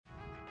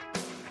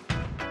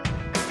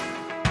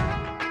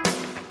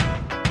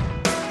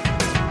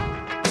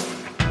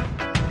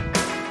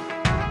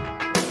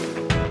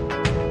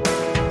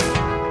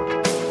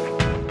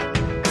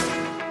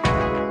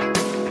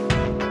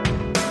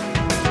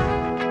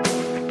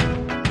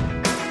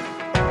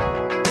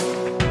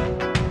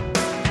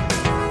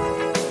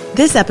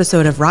This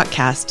episode of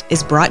Rockcast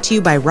is brought to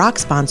you by Rock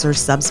sponsor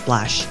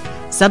Subsplash.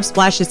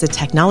 Subsplash is a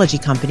technology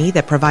company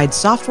that provides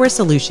software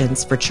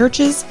solutions for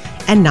churches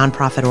and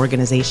nonprofit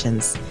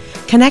organizations.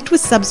 Connect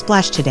with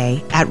Subsplash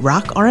today at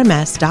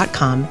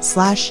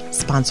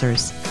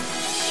rockrms.com/sponsors.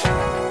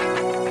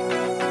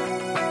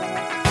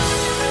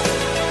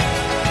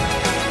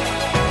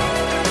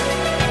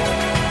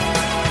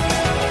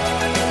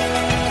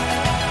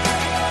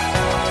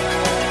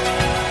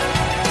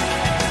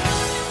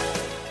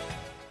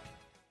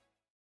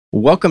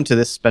 Welcome to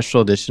this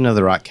special edition of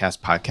the Rockcast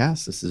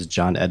podcast. This is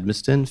John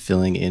Edmiston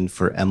filling in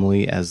for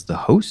Emily as the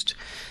host.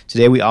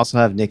 Today we also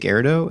have Nick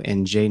Erdo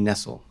and Jay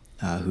Nessel,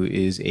 who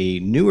is a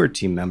newer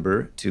team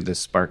member to the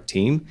Spark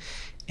team.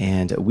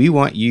 And we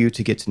want you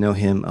to get to know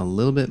him a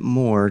little bit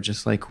more,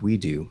 just like we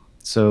do.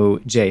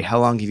 So Jay, how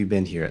long have you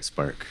been here at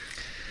Spark?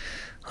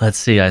 Let's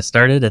see, I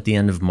started at the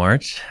end of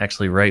March,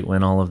 actually right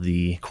when all of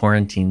the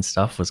quarantine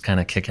stuff was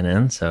kind of kicking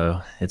in. So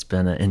it's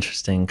been an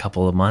interesting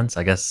couple of months,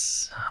 I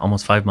guess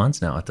almost 5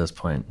 months now at this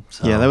point.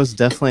 So. Yeah, that was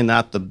definitely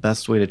not the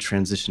best way to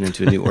transition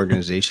into a new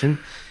organization.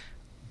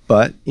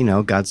 But, you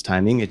know, God's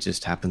timing, it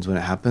just happens when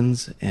it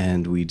happens.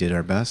 And we did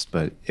our best.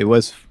 But it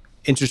was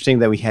interesting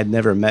that we had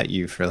never met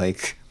you for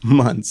like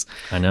months.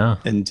 I know.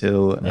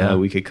 Until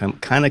we could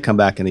come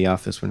back in the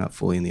office. We're not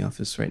fully in the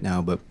office right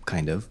now, but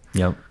kind of.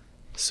 Yep.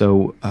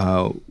 So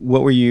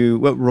what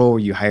role were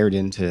you hired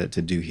in to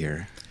do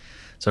here?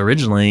 So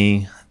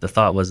originally the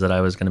thought was that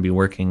I was going to be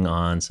working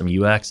on some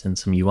UX and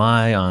some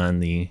UI on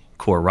the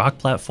core Rock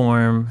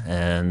platform.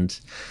 And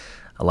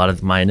a lot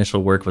of my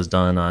initial work was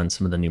done on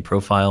some of the new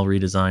profile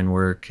redesign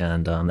work.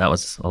 And that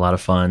was a lot of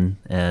fun.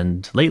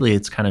 And lately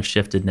it's kind of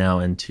shifted now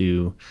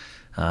into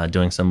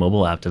doing some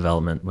mobile app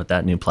development with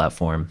that new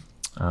platform.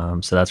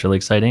 So that's really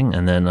exciting.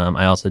 And then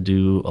I also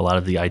do a lot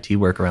of the IT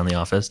work around the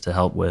office to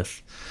help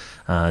with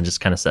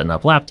just kind of setting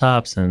up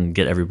laptops and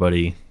get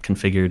everybody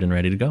configured and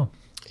ready to go.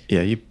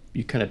 Yeah, you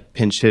kind of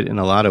pinch hit in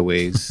a lot of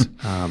ways.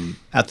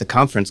 At the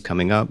conference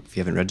coming up, if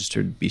you haven't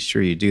registered, be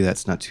sure you do.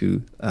 That's not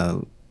too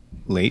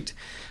late.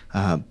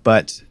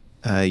 But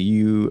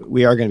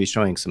we are going to be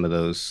showing some of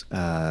those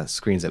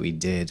screens that we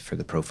did for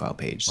the profile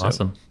page. So,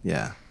 awesome.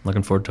 Yeah.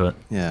 Looking forward to it.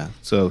 Yeah.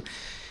 So,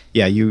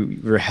 yeah, you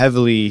were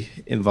heavily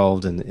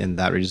involved in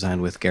that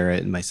redesign with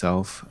Garrett and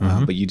myself,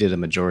 but you did a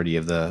majority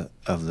of the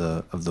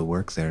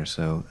work there.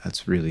 So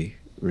that's really,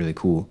 really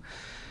cool.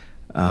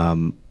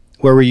 Where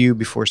were you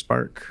before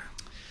Spark?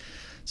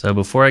 So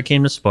before I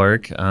came to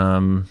Spark,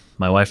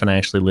 my wife and I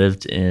actually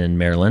lived in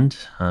Maryland,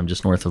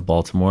 just north of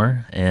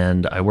Baltimore,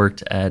 and I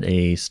worked at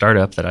a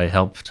startup that I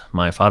helped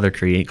my father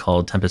create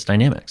called Tempest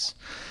Dynamics.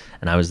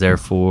 And I was there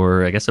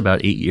for, I guess,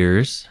 about 8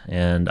 years,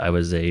 and I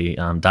was a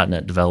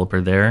 .NET developer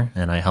there,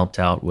 and I helped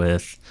out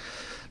with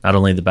not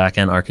only the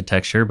back-end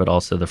architecture, but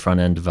also the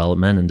front-end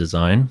development and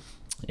design.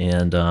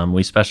 And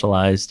we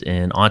specialized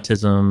in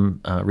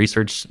autism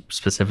research,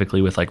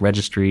 specifically with like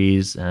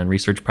registries and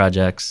research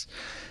projects.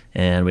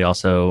 And we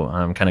also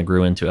kind of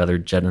grew into other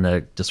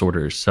genetic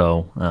disorders.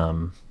 So,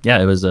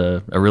 it was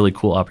a really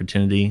cool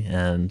opportunity,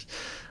 and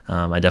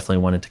I definitely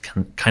wanted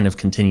to kind of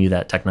continue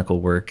that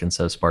technical work, and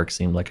so Spark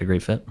seemed like a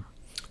great fit.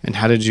 And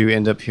how did you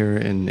end up here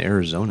in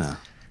Arizona?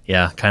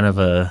 Yeah, kind of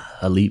a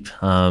leap.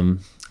 Well,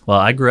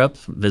 I grew up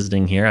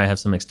visiting here. I have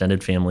some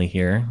extended family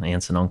here,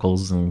 aunts and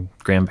uncles and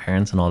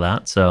grandparents and all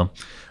that. So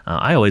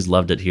I always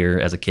loved it here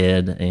as a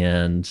kid,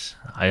 and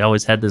I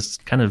always had this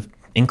kind of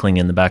inkling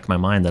in the back of my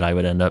mind that I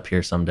would end up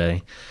here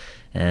someday,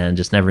 and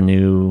just never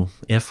knew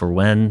if or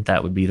when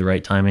that would be the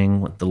right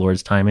timing, the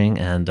Lord's timing.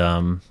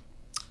 And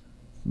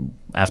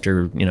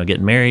after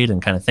getting married and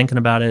kind of thinking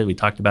about it, we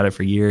talked about it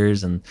for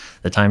years, and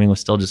the timing was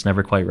still just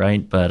never quite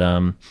right. But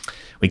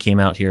we came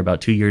out here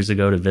about 2 years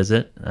ago to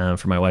visit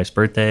for my wife's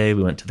birthday.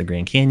 We went to the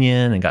Grand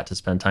Canyon and got to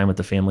spend time with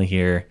the family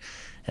here.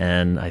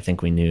 And I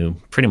think we knew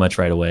pretty much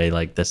right away,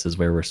 like, this is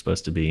where we're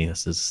supposed to be.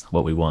 This is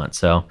what we want.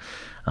 So,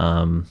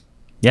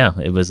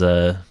 it was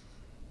a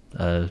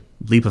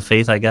leap of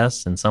faith, I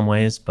guess, in some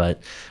ways.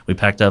 But we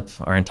packed up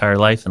our entire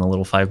life in a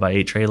little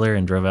 5x8 trailer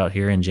and drove out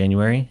here in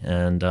January.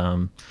 And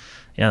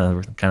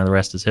kind of the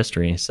rest is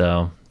history.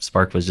 So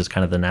Spark was just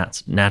kind of the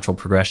natural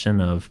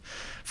progression of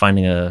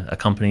finding a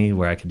company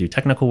where I could do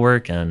technical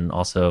work and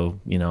also,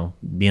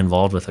 be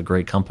involved with a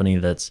great company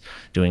that's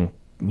doing,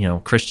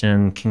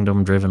 Christian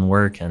kingdom-driven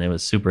work. And it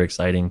was super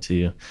exciting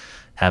to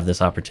have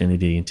this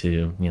opportunity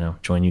to,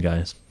 join you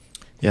guys.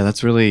 Yeah,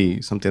 that's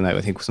really something that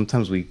I think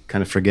sometimes we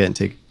kind of forget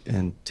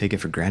and take it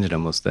for granted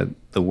almost, that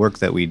the work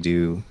that we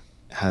do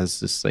has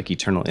this like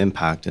eternal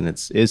impact, and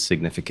is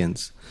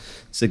significant,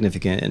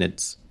 and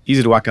it's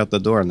easy to walk out the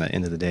door at the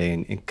end of the day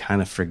and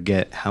kind of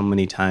forget how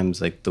many times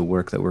like the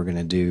work that we're going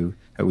to do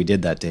or we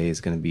did that day is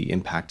going to be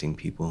impacting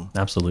people.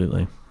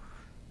 Absolutely.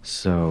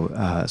 So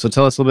tell us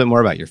a little bit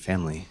more about your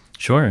family.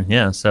 Sure.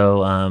 Yeah.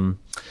 So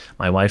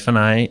my wife and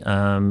I,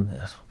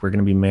 we're going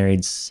to be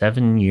married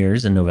 7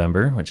 years in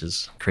November, which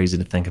is crazy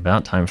to think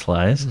about. Time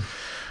flies.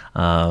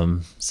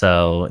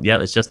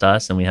 It's just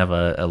us, and we have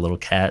a little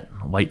cat,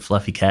 a white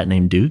fluffy cat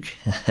named Duke.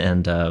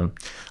 And like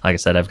I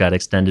said, I've got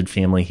extended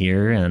family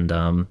here, and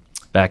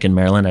back in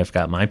Maryland, I've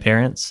got my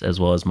parents as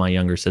well as my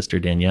younger sister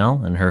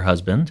Danielle and her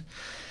husband.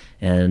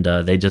 And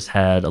they just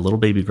had a little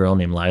baby girl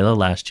named Lila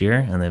last year,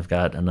 and they've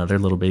got another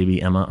little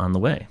baby, Emma, on the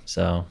way.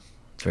 So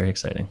it's very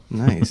exciting.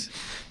 Nice.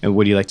 And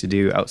what do you like to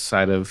do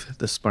outside of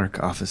the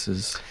Spark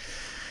offices?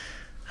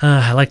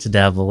 I like to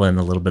dabble in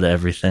a little bit of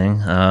everything.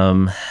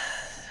 Kind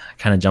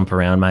of jump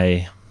around.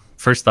 My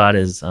first thought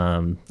is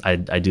I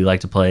do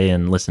like to play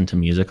and listen to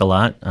music a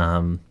lot.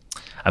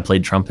 I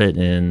played trumpet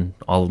in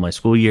all of my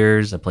school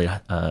years. I played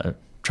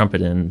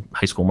trumpet in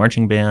high school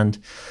marching band.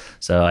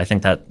 So I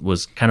think that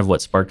was kind of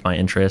what sparked my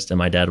interest. And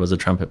my dad was a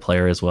trumpet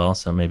player as well,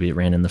 so maybe it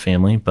ran in the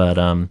family. But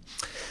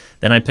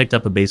then I picked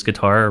up a bass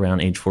guitar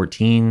around age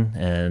 14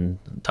 and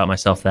taught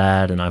myself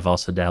that. And I've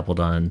also dabbled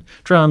on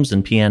drums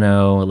and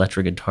piano,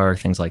 electric guitar,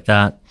 things like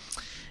that.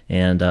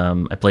 And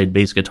I played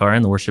bass guitar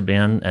in the worship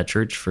band at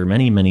church for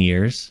many, many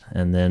years.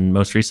 And then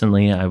most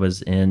recently, I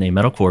was in a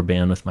metalcore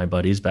band with my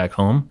buddies back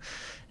home.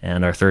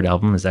 And our third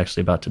album is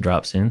actually about to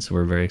drop soon, so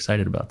we're very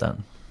excited about that.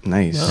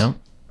 Nice. Yeah.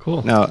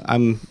 Cool. Now,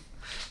 I'm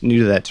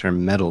new to that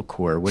term,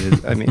 metalcore. What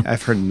is? I mean,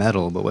 I've heard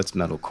metal, but what's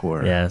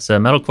metalcore? Yeah, so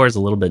metalcore is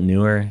a little bit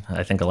newer.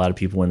 I think a lot of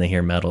people, when they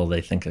hear metal,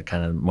 they think of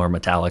kind of more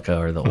Metallica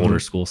or the older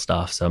school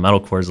stuff. So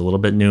metalcore is a little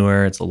bit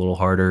newer. It's a little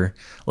harder,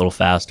 a little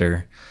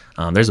faster.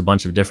 There's a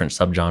bunch of different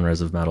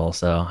subgenres of metal,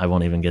 so I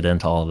won't even get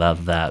into all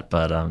of that.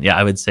 But yeah,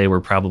 I would say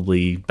we're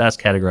probably best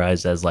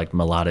categorized as like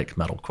melodic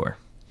metalcore.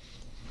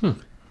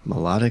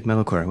 Melodic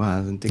metalcore. Wow,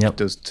 I didn't think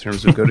those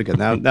terms would go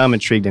together. Now I'm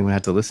intrigued. I'm going to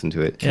have to listen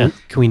to it. Yeah.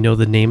 Can we know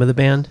the name of the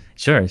band?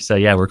 Sure. So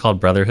yeah, we're called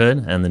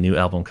Brotherhood, and the new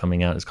album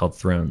coming out is called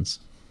Thrones.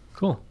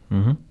 Cool.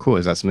 Cool.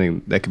 Is that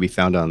something that could be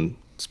found on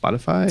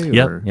Spotify?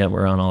 Yep. Yeah,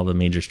 we're on all the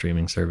major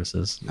streaming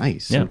services.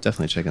 Nice. Yeah. I'm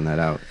definitely checking that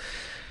out.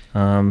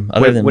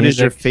 What is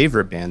your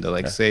favorite band? Though?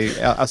 Like, say,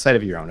 outside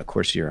of your own, of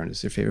course, your own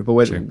is your favorite. But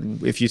what,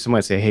 if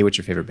someone say, "Hey, what's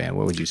your favorite band?"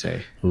 What would you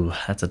say? Ooh,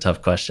 that's a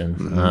tough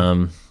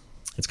question.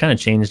 It's kind of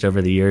changed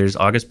over the years.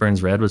 August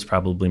Burns Red was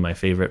probably my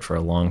favorite for a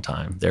long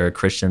time. They're a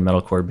Christian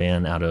metalcore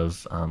band out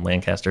of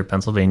Lancaster,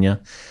 Pennsylvania.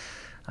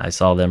 I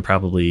saw them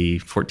probably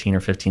 14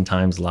 or 15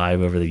 times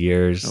live over the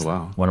years. Oh,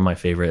 wow. One of my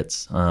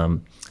favorites.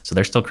 So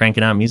they're still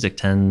cranking out music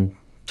 10,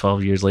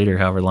 12 years later,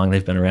 however long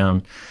they've been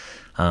around.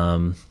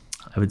 I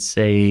would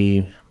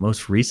say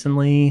most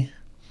recently,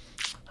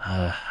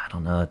 I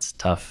don't know, it's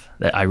tough.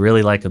 I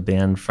really like a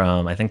band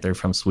I think they're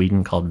from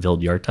Sweden called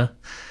Vildhjarta.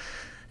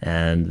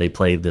 And they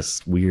play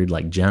this weird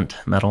like gent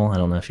metal. I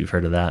don't know if you've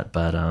heard of that,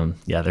 but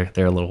yeah,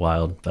 they're a little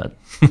wild, but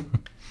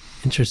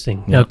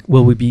Interesting. Now,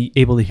 will we be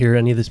able to hear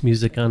any of this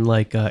music on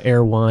like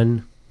Air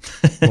One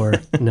or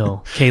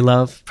no,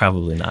 K-Love?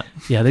 Probably not.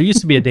 Yeah, there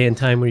used to be a day and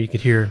time where you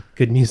could hear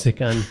good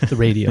music on the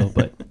radio,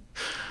 but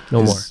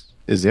no more.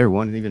 Is there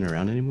one even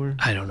around anymore?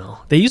 I don't know.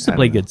 They used to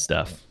play good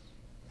stuff.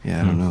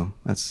 Yeah, I don't know.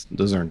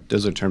 Those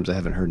are terms I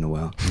haven't heard in a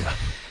while.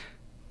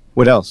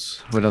 What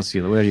else? What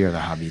are your other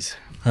hobbies?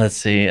 Let's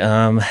see.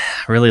 I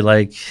really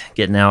like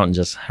getting out and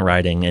just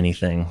riding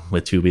anything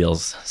with two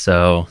wheels.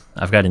 So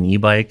I've got an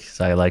e-bike,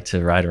 so I like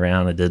to ride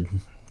around. I did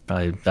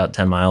probably about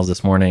 10 miles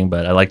this morning,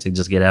 but I like to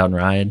just get out and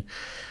ride.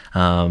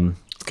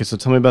 Okay, so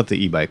tell me about the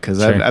e-bike, because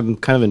Sure. I'm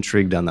kind of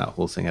intrigued on that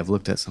whole thing. I've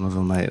looked at some of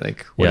them.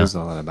 What is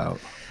all that about?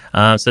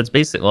 So it's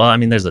basically, well, I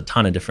mean, there's a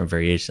ton of different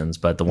variations,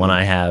 but the one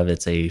I have,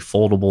 it's a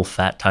foldable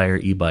fat tire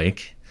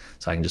e-bike.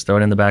 So I can just throw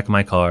it in the back of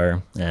my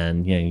car,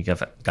 and you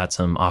got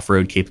some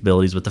off-road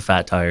capabilities with the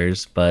fat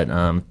tires, but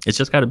it's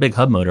just got a big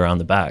hub motor on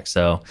the back,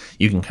 so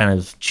you can kind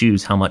of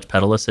choose how much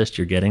pedal assist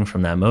you're getting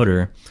from that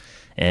motor,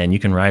 and you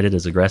can ride it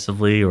as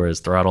aggressively or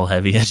as throttle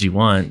heavy as you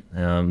want.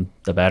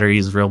 The battery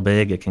is real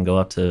big; it can go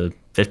up to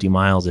 50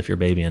 miles if you're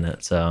babying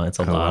it, so it's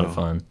a lot of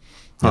fun.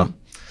 Huh.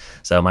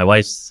 So my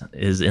wife's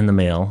is in the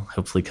mail,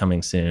 hopefully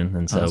coming soon,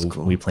 and so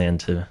cool. we plan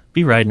to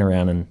be riding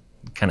around and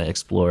kind of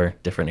explore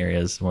different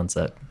areas once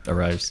that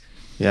arrives.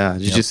 Yeah,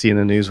 did you see in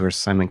the news where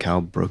Simon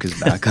Cowell broke his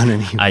back on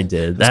an e-bike? I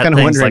did. I was That kind of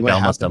thing's wondering like what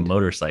almost happened. a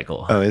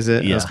motorcycle. Oh, is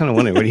it? Yeah. I was kind of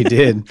wondering what he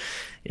did.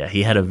 Yeah,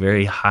 he had a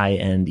very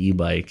high-end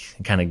e-bike.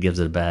 It kind of gives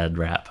it a bad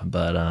rap.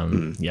 But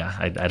yeah,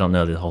 I don't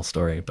know the whole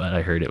story, but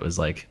I heard it was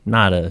like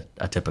not a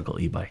typical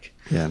e-bike.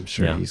 Yeah, I'm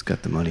sure Yeah. he's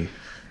got the money.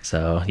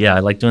 So yeah,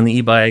 I like doing the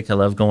e-bike. I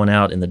love going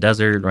out in the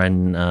desert,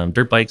 riding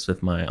dirt bikes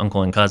with my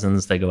uncle and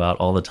cousins. They go out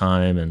all the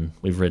time, and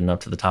we've ridden up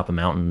to the top of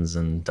mountains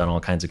and done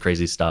all kinds of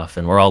crazy stuff.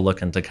 And we're all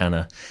looking to kind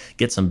of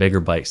get some bigger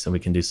bikes so we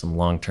can do some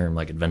long-term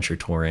like adventure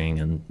touring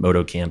and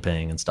moto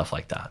camping and stuff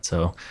like that.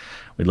 So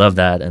we love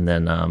that. And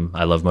then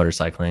I love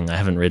motorcycling. I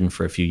haven't ridden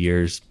for a few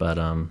years, but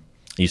I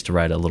used to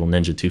ride a little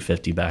Ninja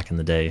 250 back in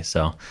the day.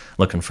 So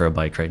looking for a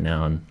bike right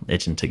now and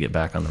itching to get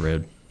back on the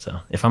road. So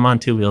if I'm on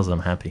two wheels, I'm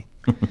happy.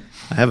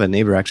 I have a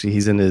neighbor, actually.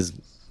 He's in his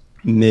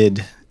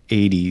mid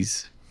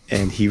 80s,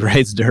 and he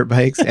rides dirt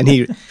bikes, and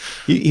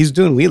he's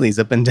doing wheelies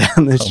up and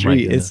down the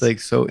street. goodness. It's like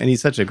so, and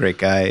he's such a great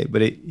guy,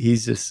 but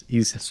he's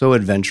so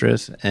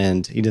adventurous,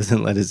 and he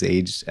doesn't let his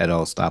age at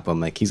all stop him.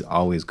 Like, he's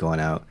always going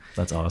out.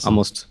 That's awesome.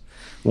 Almost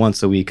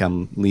once a week,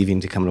 I'm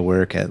leaving to come to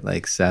work at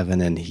like 7,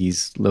 and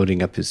he's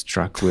loading up his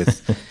truck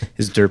with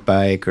his dirt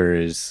bike or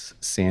his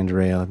sand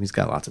rail. He's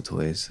got lots of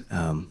toys.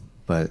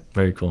 but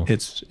very cool.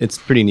 It's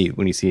pretty neat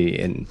when you see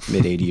a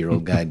mid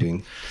 80-year-old guy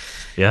doing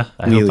yeah,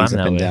 I hope I'm wheelies that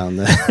up and way. down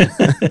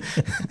the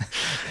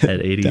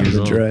At 80 down years the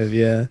old. drive.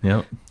 Yeah.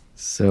 Yep.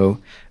 So,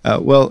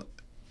 well,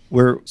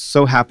 we're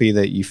so happy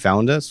that you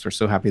found us. We're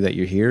so happy that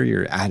you're here.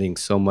 You're adding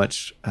so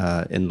much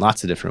in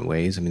lots of different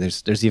ways. I mean,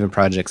 there's even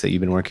projects that you've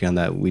been working on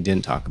that we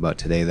didn't talk about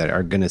today that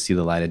are going to see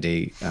the light of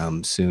day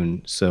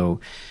soon. So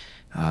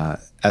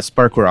at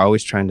Spark, we're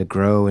always trying to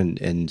grow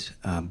and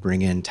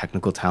bring in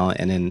technical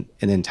talent and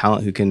then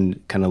talent who can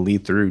kind of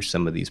lead through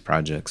some of these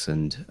projects.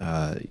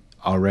 And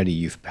already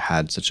you've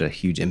had such a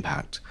huge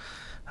impact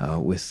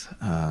with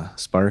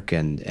Spark,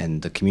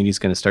 and the community is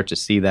going to start to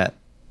see that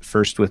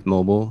first with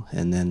mobile,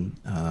 and then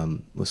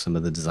with some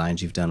of the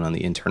designs you've done on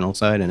the internal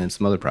side, and then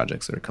some other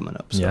projects that are coming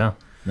up. So. Yeah,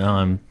 no,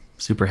 I'm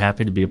super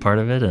happy to be a part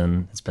of it,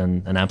 and it's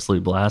been an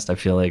absolute blast. I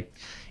feel like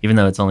even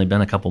though it's only been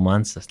a couple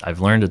months,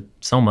 I've learned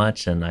so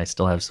much, and I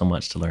still have so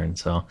much to learn.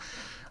 So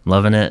I'm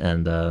loving it,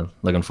 and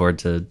looking forward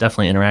to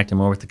definitely interacting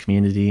more with the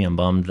community. I'm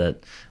bummed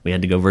that we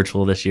had to go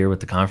virtual this year with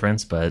the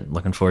conference, but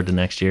looking forward to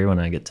next year when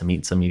I get to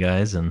meet some of you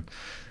guys and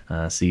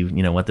see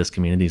what this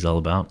community is all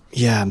about.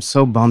 Yeah, I'm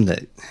so bummed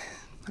that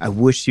I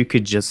wish you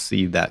could just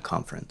see that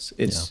conference.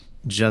 It's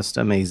just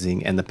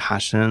amazing, and the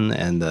passion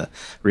and the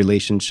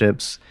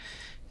relationships.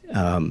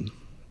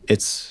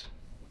 It's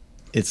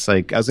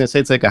like, I was gonna say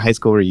it's like a high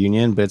school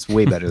reunion, but it's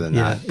way better than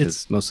that,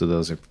 because most of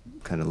those are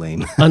kind of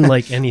lame.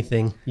 Unlike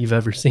anything you've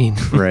ever seen.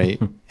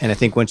 Right. And I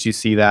think once you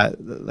see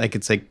that, like,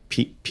 it's like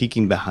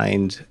peeking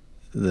behind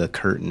the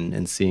curtain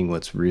and seeing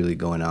what's really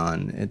going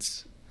on.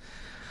 It's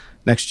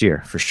next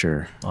year for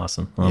sure.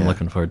 Awesome. Well, I'm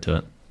looking forward to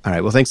it. All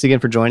right. Well, thanks again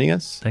for joining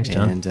us. Thanks,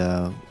 John. And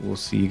we'll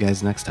see you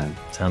guys next time.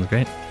 Sounds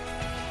great.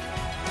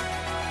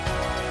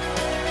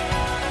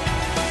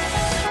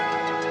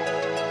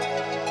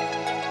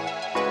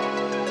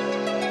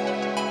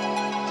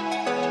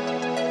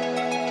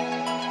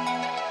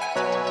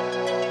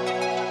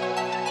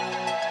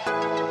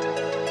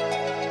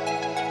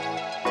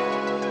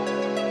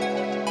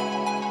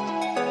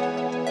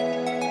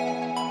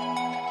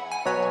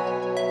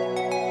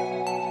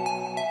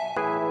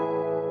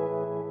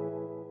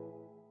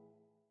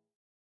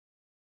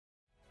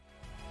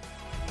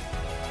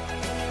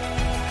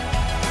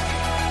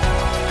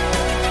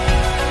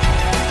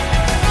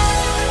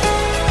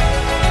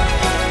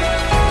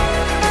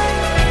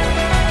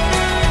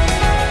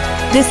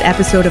 This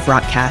episode of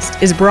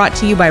Rockcast is brought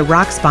to you by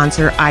Rock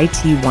sponsor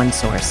IT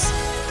OneSource.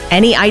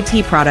 Any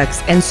IT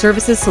products and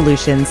services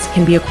solutions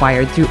can be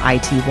acquired through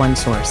IT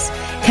OneSource.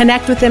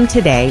 Connect with them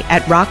today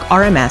at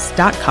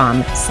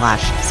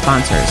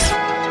rockrms.com/sponsors.